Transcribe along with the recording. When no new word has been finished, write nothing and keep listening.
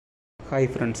Hi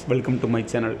friends, welcome to my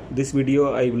channel. This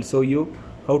video I will show you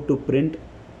how to print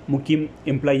Muqeem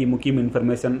employee Muqeem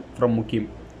information from Muqeem.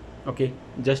 Okay,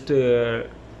 just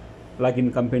log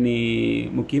in company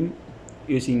Muqeem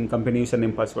using company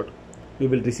username password. We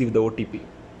will receive the OTP.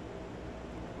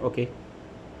 Okay,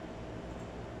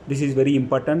 this is very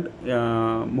important.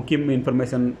 Muqeem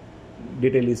information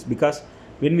detail is because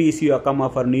when we issue a comma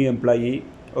for new employee,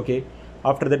 okay,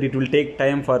 after that it will take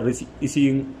time for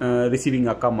receiving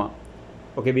a comma.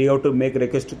 Okay, we have to make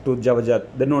request to Java,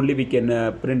 then only we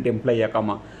can print employee a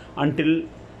comma. Until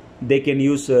they can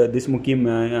use this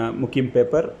Muqeem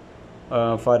paper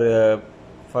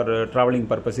for traveling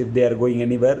purpose. If they are going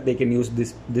anywhere, they can use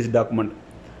this document,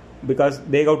 because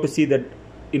they have to see that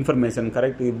information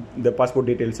correct, if the passport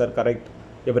details are correct,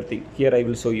 everything. Here I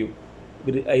will show you.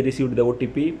 I received the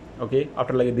OTP. Okay,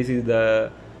 after like this is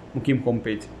the Muqeem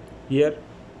homepage. Here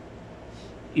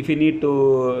if you need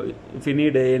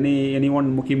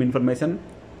anyone Muqeem information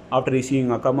after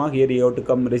issuing a comma, here you have to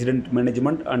come resident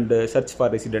management and search for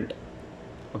resident.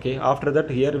 Okay, after that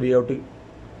here we have to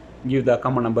give the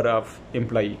comma number of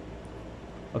employee.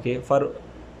 Okay, for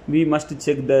we must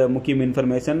check the Muqeem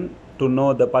information to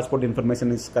know the passport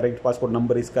information is correct, passport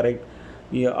number is correct,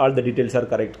 all the details are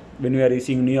correct. When we are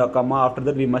issuing new comma, after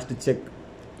that we must check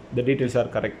the details are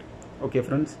correct. Okay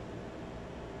friends,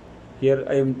 here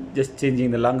I am just changing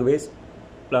the language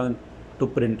to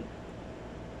print.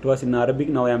 It was in Arabic,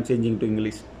 now I am changing to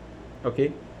English.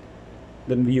 Okay,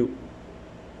 then view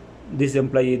this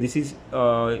employee. This is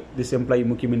this employee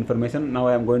Muqeem information. Now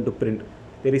I am going to print.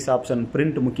 There is option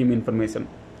print Muqeem information.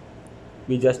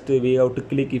 We have to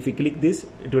click. If we click this,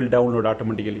 it will download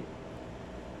automatically.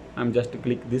 I am just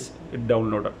click this, it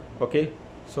downloaded. Okay,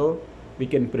 so we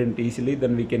can print easily.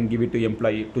 Then we can give it to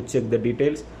employee to check the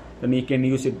details. Then you can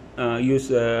use it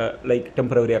like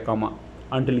temporary comma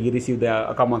until you receive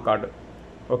the comma card.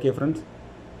 Okay friends,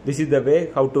 this is the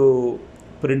way how to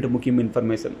print Muqeem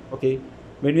information. Okay,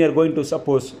 when we are going to,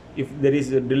 suppose if there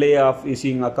is a delay of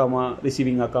issuing a comma,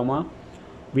 receiving a comma,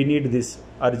 we need this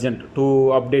urgent to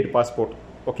update passport.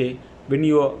 Okay, when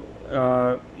you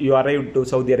arrive to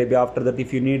Saudi Arabia, after that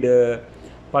if you need a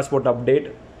passport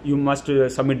update, you must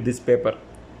submit this paper,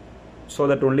 so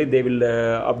that only they will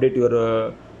update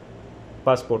your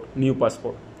passport, new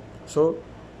passport. So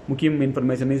Muqeem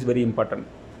information is very important.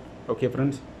 Okay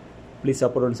friends, please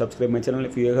support and subscribe my channel.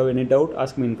 If you have any doubt,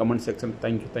 ask me in comment section.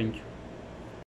 Thank you.